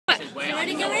Get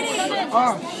ready, get ready.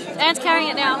 Oh. Anne's carrying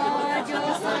it now.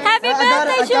 Happy I got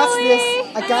it. birthday,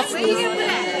 Joey! I got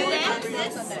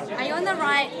this. Are you on the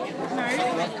right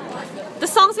note? The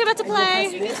song's about to play.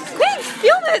 Quick,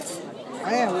 film it!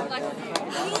 I am.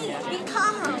 Be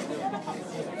calm.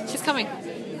 She's coming.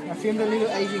 I filmed the little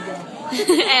Asian girl.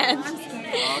 Anne.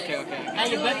 Okay.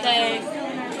 Happy birthday.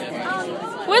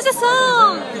 Where's the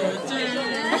song?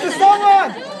 Put the song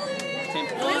on!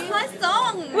 Where's my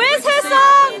song? Where's her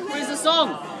song? Where's the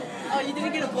song? Oh, you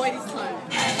didn't get a boy this time.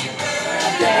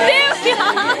 There we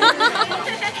are.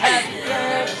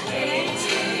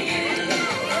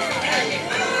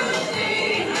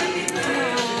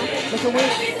 Make a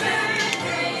wish.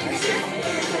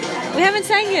 We haven't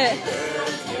sang yet.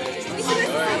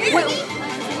 Wait.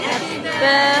 Happy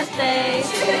birthday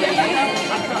to you.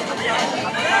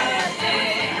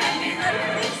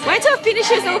 Wait till it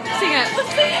finishes, I'll sing it.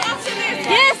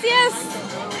 Yes, yes.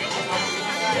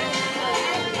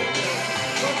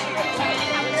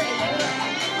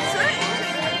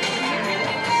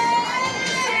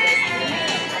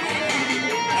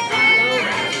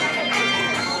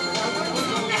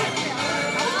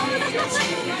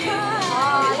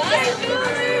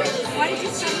 Why did you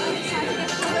start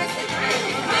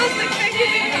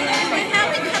How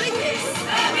are we cutting this?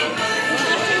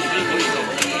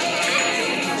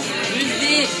 Who's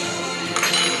this?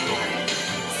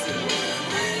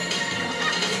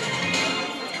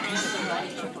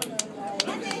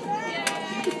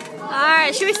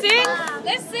 Alright, should we sing?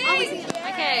 Let's sing.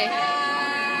 Okay.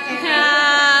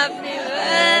 Happy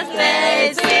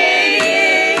birthday to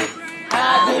you.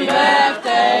 Happy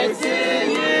birthday to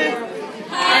you.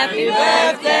 Happy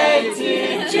birthday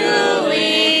to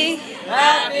Julie.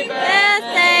 Happy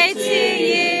Birthday to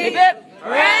you. Hip hip.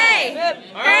 Hooray!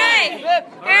 Hooray!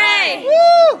 Hooray!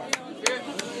 Woo!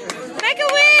 Make a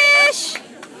wish!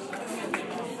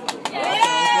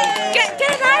 Get a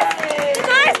knife! The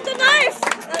knife! The knife!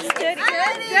 That's dirty.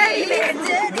 Dirty.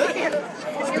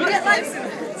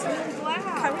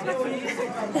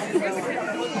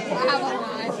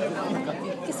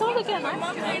 Can someone look at a knife?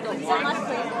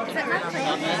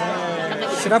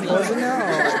 Should I pause it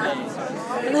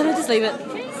now? No, just leave it.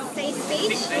 Say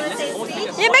speech. Wanna say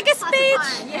speech? Yeah, make a speech!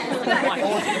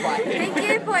 Thank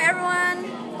you for everyone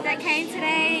that came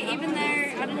today, even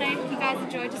though I don't know if you guys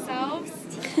enjoyed yourselves.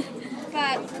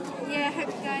 But yeah, I hope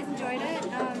you guys enjoyed it.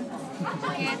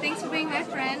 Yeah, thanks for being my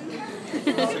friend.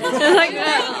 Like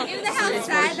that. Even though how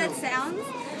sad that sounds.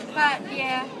 But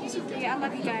yeah, I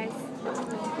love you guys.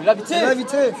 We love you too. I love you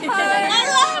too. I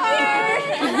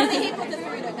love you.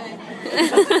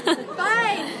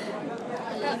 Bye.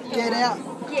 Get out.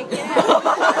 Yeah, get out.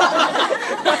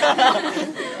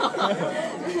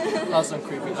 That's so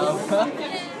creepy.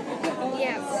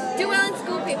 Yeah. Do well in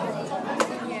school, people.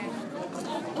 Yeah.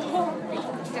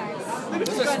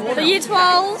 Guys. The year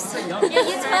 12s. Yeah,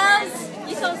 you 12s.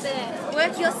 You 12s there.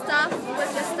 Work your stuff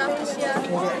this year.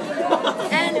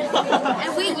 And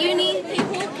we uni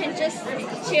people can just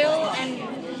chill and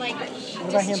like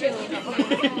just chill.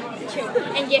 Chill.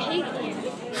 And yeah,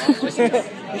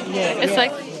 It's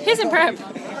like, here's in prep. we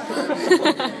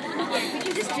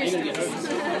can just do stuff.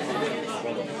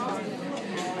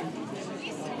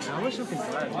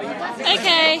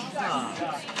 Okay.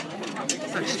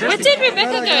 Where did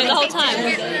Rebecca go the whole time?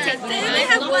 They only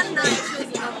have one night.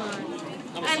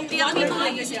 And the other people are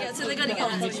using it, so they're going to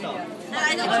get it.